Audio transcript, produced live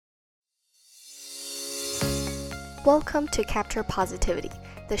Welcome to Capture Positivity,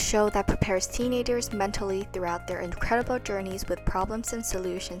 the show that prepares teenagers mentally throughout their incredible journeys with problems and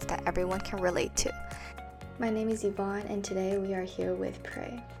solutions that everyone can relate to. My name is Yvonne, and today we are here with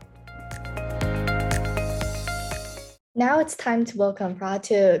Prae. Now it's time to welcome Prae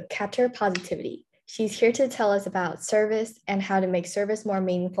to Capture Positivity. She's here to tell us about service and how to make service more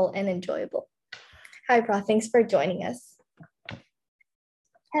meaningful and enjoyable. Hi, Prae. Thanks for joining us.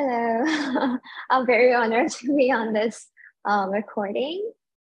 Hello, I'm very honored to be on this recording.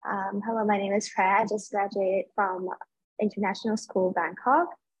 Hello, my name is Prae. I just graduated from International School, Bangkok,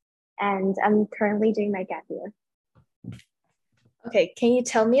 and I'm currently doing my gap year. Okay, can you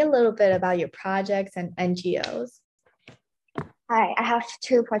tell me a little bit about your projects and NGOs? Hi, I have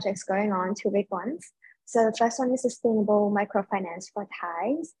two projects going on, two big ones. So the first one is Sustainable Microfinance for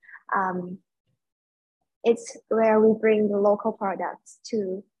Thais. It's where we bring the local products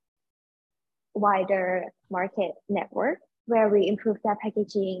to wider market network, where we improve their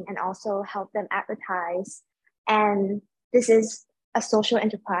packaging and also help them advertise. And this is a social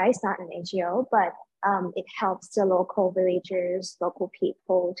enterprise, not an NGO, but it helps the local villagers, local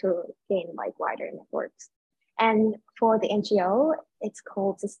people to gain like wider networks. And for the NGO, it's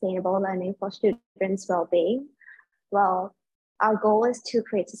called Sustainable Learning for Students' Wellbeing. Well, our goal is to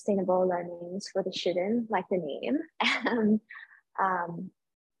create sustainable learnings for the student, like the name. And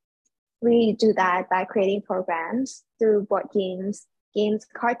we do that by creating programs through board games,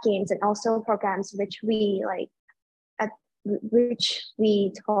 card games, and also programs which we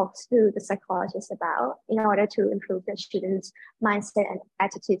talk to the psychologists about in order to improve the students' mindset and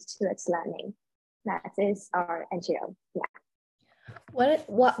attitudes towards learning. That is our NGO. Yeah.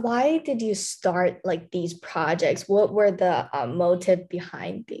 Why did you start like these projects? What were the motive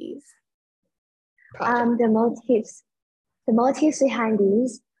behind these projects? The motives behind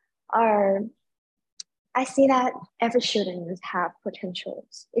these are, I see that every student have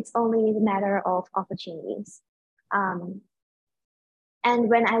potentials. It's only a matter of opportunities. And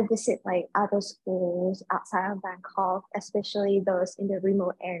when I visit like other schools outside of Bangkok, especially those in the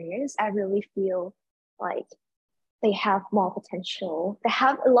remote areas, I really feel like they have more potential. They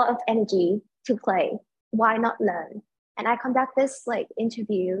have a lot of energy to play. Why not learn? And I conduct this like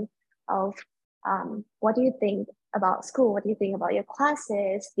interview of what do you think about school? What do you think about your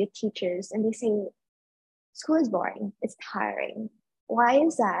classes, your teachers? And they say, school is boring. It's tiring. Why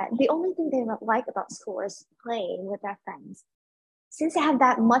is that? The only thing they like about school is playing with their friends. Since they have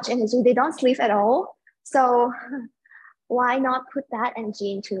that much energy, they don't sleep at all. So why not put that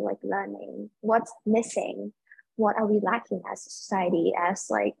energy into like learning? What's missing? What are we lacking as a society, as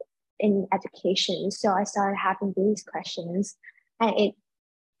like in education? So I started having these questions, and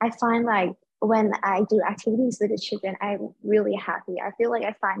I find like when I do activities with the children, I'm really happy. I feel like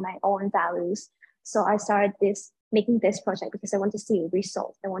I find my own values. So I started making this project because I want to see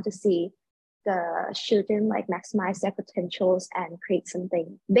results. I want to see the children like maximize their potentials and create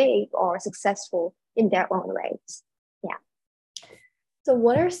something big or successful in their own ways. Yeah. So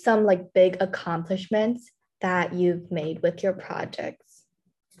what are some like big accomplishments that you've made with your projects?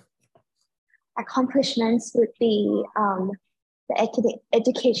 Accomplishments would be the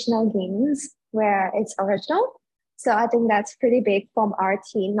educational games where it's original. So I think that's pretty big from our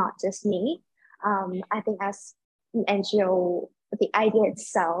team, not just me. I think as an NGO, the idea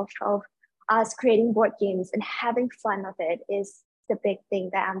itself of us creating board games and having fun of it is the big thing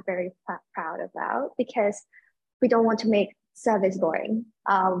that I'm very proud about, because we don't want to make service boring.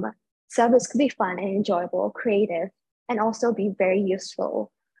 Service could be fun and enjoyable, creative, and also be very useful.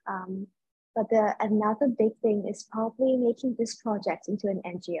 But another big thing is probably making this project into an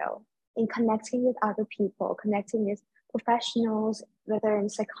NGO, in connecting with other people, connecting with professionals, whether in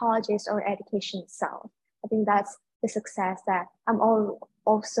psychologists or education itself. I think that's the success that I'm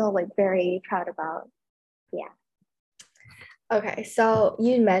also like very proud about. Yeah. Okay, so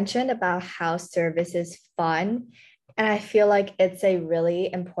you mentioned about how service is fun. And I feel like it's a really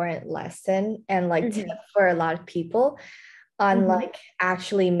important lesson and like tip for a lot of people on like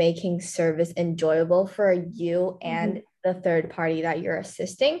actually making service enjoyable for you and the third party that you're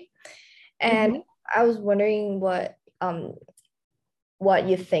assisting. And I was wondering what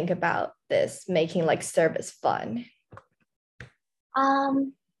you think about this, making like service fun.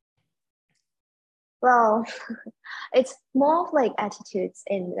 Well, it's more of like attitudes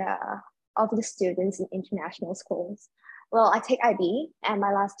of the students in international schools. Well, I take IB, and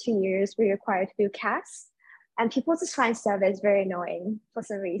my last 2 years we required to do CAS, and people just find service very annoying for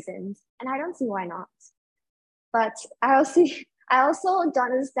some reasons, and I don't see why not. But I also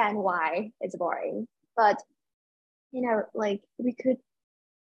don't understand why it's boring. But like we could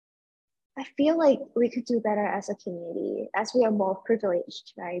I feel like we could do better as a community, as we are more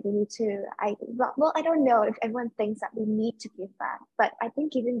privileged, right? We need to, well, I don't know if everyone thinks that we need to give back, but I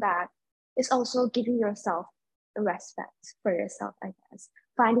think giving back is also giving yourself a respect for yourself, I guess.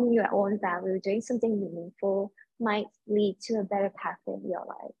 Finding your own value, doing something meaningful might lead to a better path in your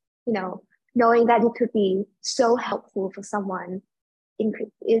life. You know, knowing that you could be so helpful for someone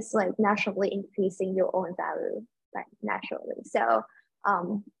is like naturally increasing your own value, like naturally. So,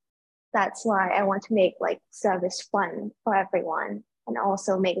 um, that's why I want to make like service fun for everyone and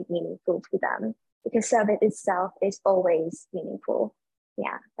also make it meaningful to them because service itself is always meaningful.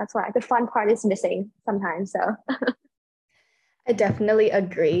 Yeah, that's why the fun part is missing sometimes. So I definitely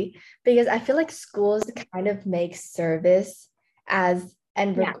agree because I feel like schools kind of make service as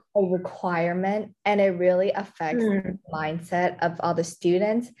yeah. a requirement, and it really affects the Mm, mindset of all the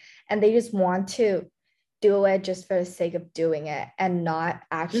students, and they just want to do it just for the sake of doing it and not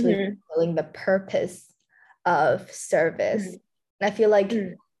actually mm-hmm, fulfilling the purpose of service. mm, And I feel like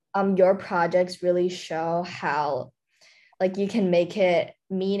mm, your projects really show how like you can make it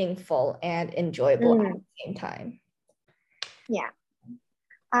meaningful and enjoyable at mm, the same time. yeah.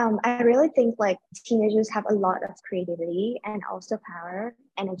 I really think like teenagers have a lot of creativity and also power,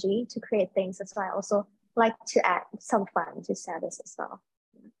 energy to create things. That's why I also like to add some fun to service as well.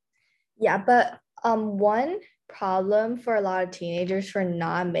 Yeah, but one problem for a lot of teenagers for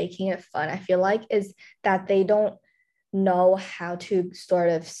not making it fun, I feel like, is that they don't know how to sort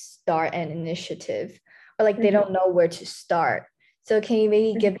of start an initiative or like they Mm-hmm, don't know where to start. So can you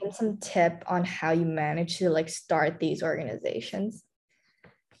maybe mm-hmm. give them some tip on how you manage to like start these organizations?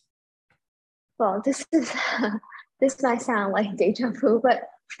 Well, this is this might sound like deja vu, but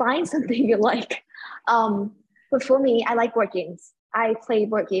find something you like. Um, but for me, I like board games. I played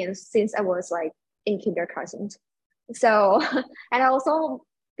board games since I was like in kindergarten. So, and I also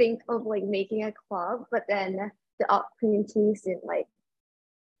think of like making a club, but then the opportunities didn't like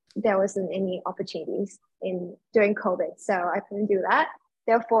there wasn't any opportunities in during COVID, so I couldn't do that.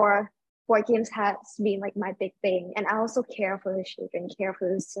 Therefore, board games has been like my big thing, and I also care for the children, care for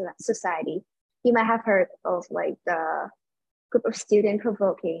the society. You might have heard of like the group of students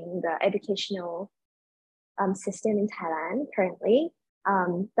provoking the educational system in Thailand currently.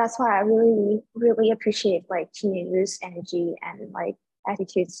 That's why I really, really appreciate like teenagers' energy and like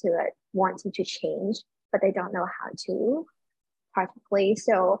attitudes to it, wanting to change, but they don't know how to practically.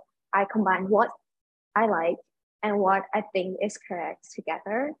 So I combine what I like and what I think is correct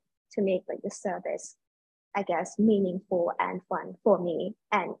together to make like the service, I guess, meaningful and fun for me.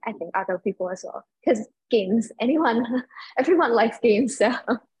 And I think other people as well. Because games, everyone likes games. So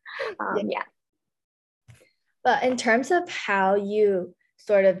Yeah. yeah. But in terms of how you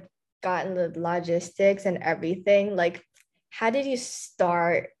sort of got in the logistics and everything, like how did you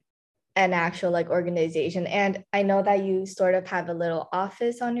start an actual like organization? And I know that you sort of have a little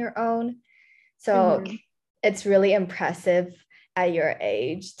office on your own. So Mm-hmm. it's really impressive at your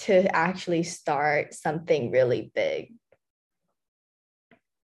age to actually start something really big.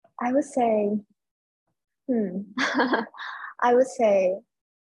 I would say, I would say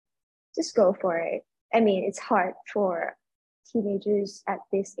just go for it. I mean, it's hard for teenagers at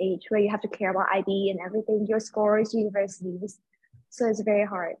this age where you have to care about ID and everything, your scores, universities. So it's very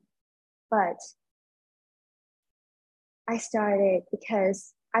hard. But I started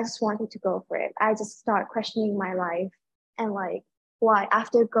because I just wanted to go for it. I just started questioning my life and like, why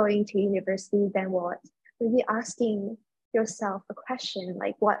after going to university, then what? Maybe asking yourself a question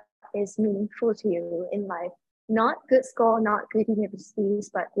like, what is meaningful to you in life? Not good score, not good universities,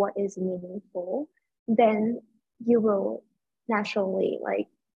 but what is meaningful? Then you will naturally like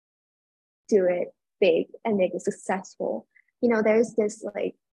do it big and make it successful. You know, there's this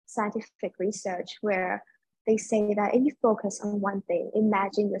like scientific research where they say that if you focus on one thing,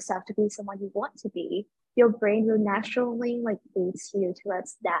 imagine yourself to be someone you want to be, your brain will naturally like leads you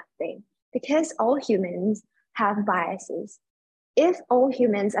towards that thing. Because all humans have biases. If all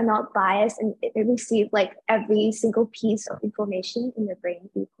humans are not biased and they receive like every single piece of information in your brain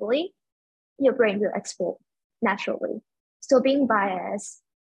equally, your brain will explode naturally. So being biased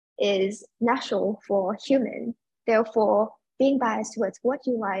is natural for human. Therefore, being biased towards what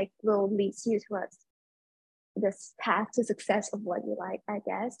you like will lead you towards this path to success of what you like, I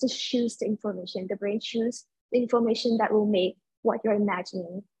guess. Just choose the information. The brain choose the information that will make what you're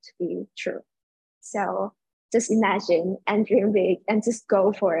imagining to be true. So just imagine and dream big and just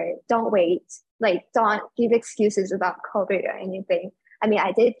go for it. Don't wait. Like don't give excuses about COVID or anything. I mean,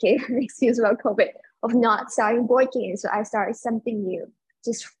 I did give an excuse about COVID of not starting board games. So I started something new.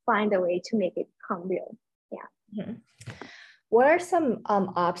 Just find a way to make it come real. Yeah. Mhm. What are some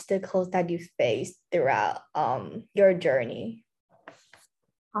obstacles that you faced throughout your journey?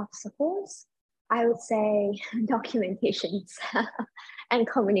 Obstacles, I would say documentations and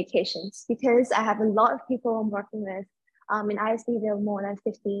communications, because I have a lot of people I'm working with. In ISD, there are more than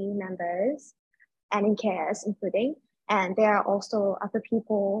 15 members, and in KS including. And there are also other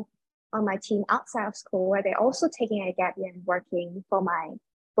people on my team outside of school where they're also taking a gap year and working for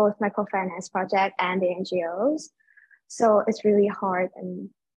both my co-finance project and the NGOs. So it's really hard, and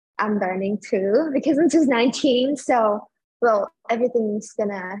I'm learning too because I'm just 19. So, well, everything's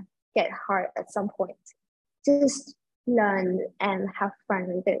gonna get hard at some point. Just learn and have fun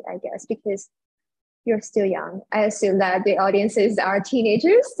with it, I guess, because you're still young. I assume that the audiences are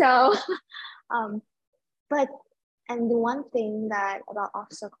teenagers. So, but, and the one thing that about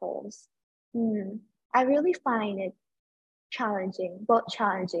obstacles, I really find it challenging, both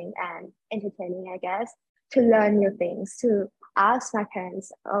challenging and entertaining, I guess, to learn new things, to ask my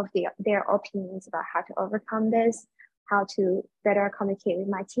parents of their opinions about how to overcome this, how to better communicate with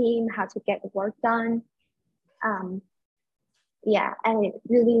my team, how to get the work done. Yeah, and it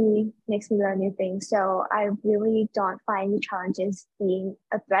really makes me learn new things. So I really don't find the challenges being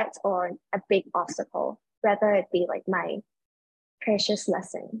a threat or a big obstacle, rather it be like my precious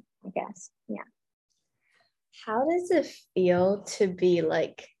lesson, I guess. Yeah. How does it feel to be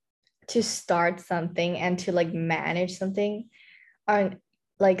like to start something and to like manage something on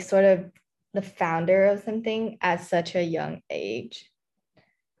like sort of the founder of something at such a young age?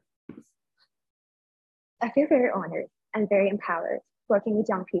 I feel very honored and very empowered working with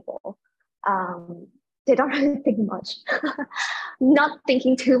young people. They don't really think much. Not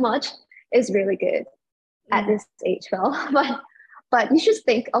thinking too much is really good at this age, well, but you should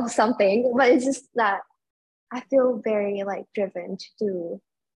think of something. But it's just that I feel very like driven to do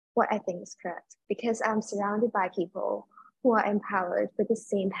what I think is correct, because I'm surrounded by people who are empowered with the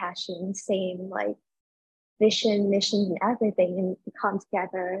same passion, same like vision, mission, and everything, and we come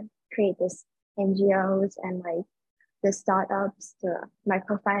together, create this NGOs and like the startups, the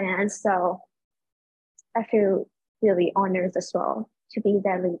microfinance. So I feel really honored as well to be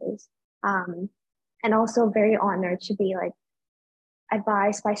their leaders. And also very honored to be like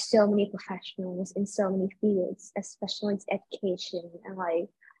advised by so many professionals in so many fields, especially in education and like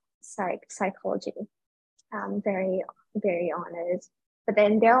psychology. I'm very, very honored. But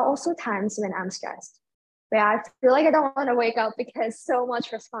then there are also times when I'm stressed, where I feel like I don't want to wake up because so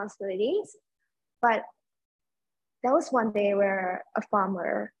much responsibilities. But there was one day where a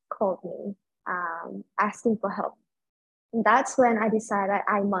farmer called me asking for help. And that's when I decided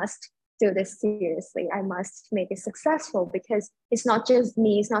I must do this seriously. I must make it successful, because it's not just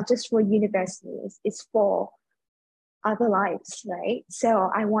me, it's not just for universities, it's for other lives, right?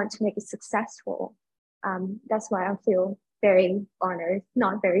 So I want to make it successful. That's why I feel very honored,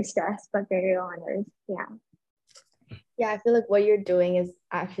 not very stressed, but very honored. Yeah. Yeah, I feel like what you're doing is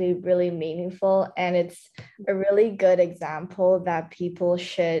actually really meaningful, and it's a really good example that people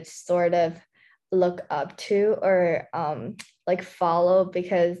should sort of look up to or like follow,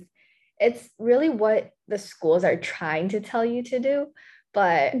 because it's really what the schools are trying to tell you to do,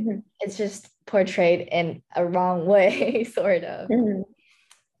 but it's just portrayed in a wrong way, sort of.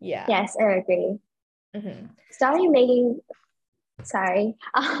 Yeah. Yes, I agree. Starting making,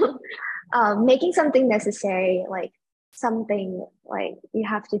 making something necessary, like something like you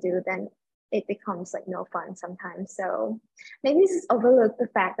have to do, then it becomes like no fun sometimes. So maybe just overlook the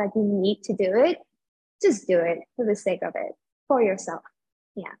fact that you need to do it. Just do it for the sake of it, for yourself.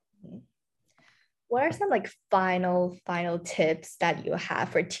 Yeah. What are some like final tips that you have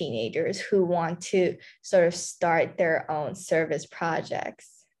for teenagers who want to sort of start their own service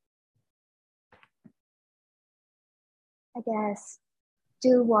projects? I guess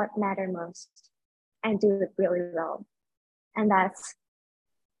do what matters most and do it really well. And that's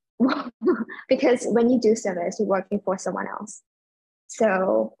because when you do service, you're working for someone else.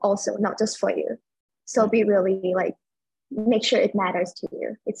 So also not just for you. So be really like, make sure it matters to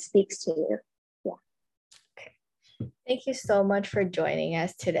you. It speaks to you. Yeah. Okay. Thank you so much for joining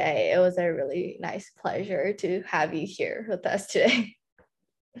us today. It was a really nice pleasure to have you here with us today.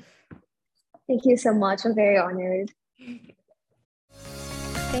 Thank you so much. I'm very honored.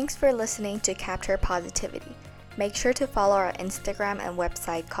 Thanks for listening to Capture Positivity. Make sure to follow our Instagram and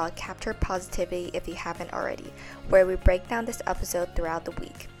website called Capture Positivity if you haven't already, where we break down this episode throughout the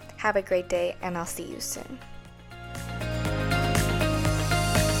week. Have a great day, and I'll see you soon.